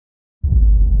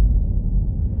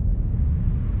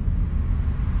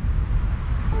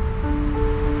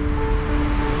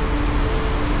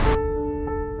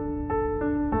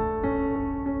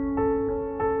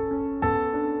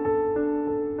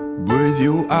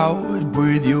out,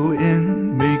 breathe you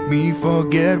in, make me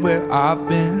forget where I've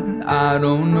been. I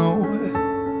don't know,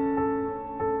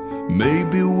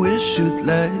 maybe we should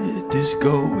let this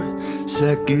go.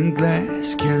 Second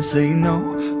glance, can't say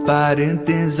no, fighting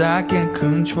things I can't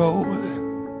control.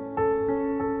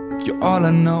 You're all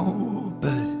I know,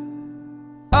 but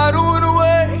I don't wanna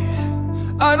wait,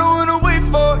 I don't wanna wait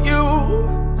for you,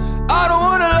 I don't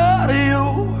wanna lie to you,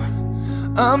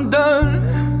 I'm done.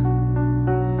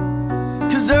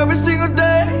 Cause every single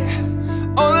day,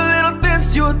 all the little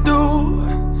things you do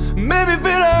make me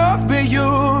feel like I've been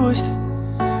used.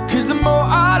 Cause the more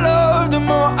I love, the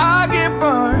more I get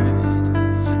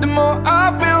burned, the more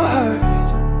I feel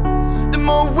hurt, the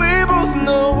more we both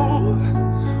know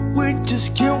we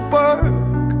just can't work.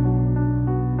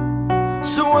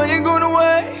 So I ain't gonna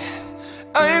wait,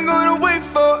 I ain't gonna wait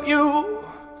for you,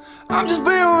 I'm just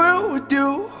being real with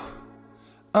you,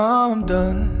 I'm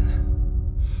done.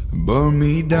 Burn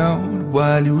me down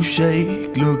while you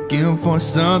shake, looking for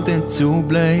something to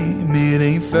blame, it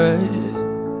ain't fair.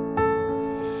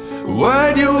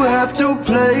 Why'd you have to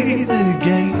play the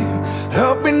game?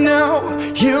 Help me now,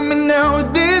 hear me now,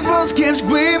 these walls keep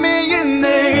screaming your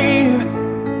name.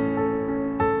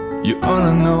 You're all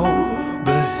I know,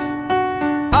 but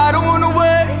I don't wanna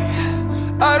wait,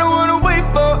 I don't wanna wait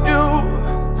for you,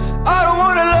 I don't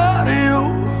wanna lie to you,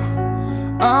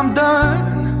 I'm done.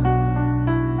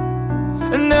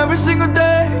 And every single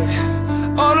day,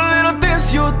 all the little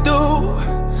things you do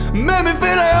make me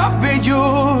feel like I've been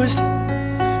used.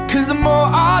 Cause the more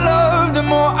I love, the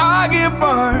more I get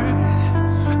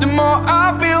burned, the more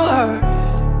I feel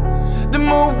hurt, the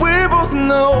more we both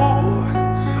know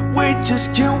we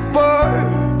just can't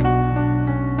work.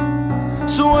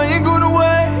 So I ain't gonna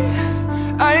wait,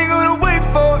 I ain't gonna wait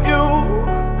for you,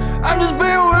 I'm just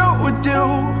being real with you,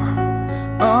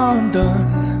 I'm done.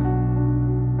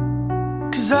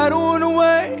 Cause I don't wanna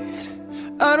wait,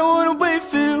 I don't wanna wait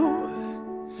for you,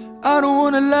 I don't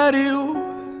wanna lie to you,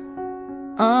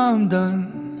 I'm done.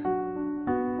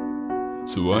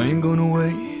 So I ain't gonna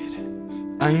wait,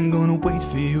 I ain't gonna wait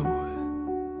for you,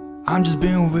 I'm just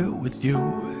being real with you,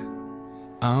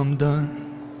 I'm done.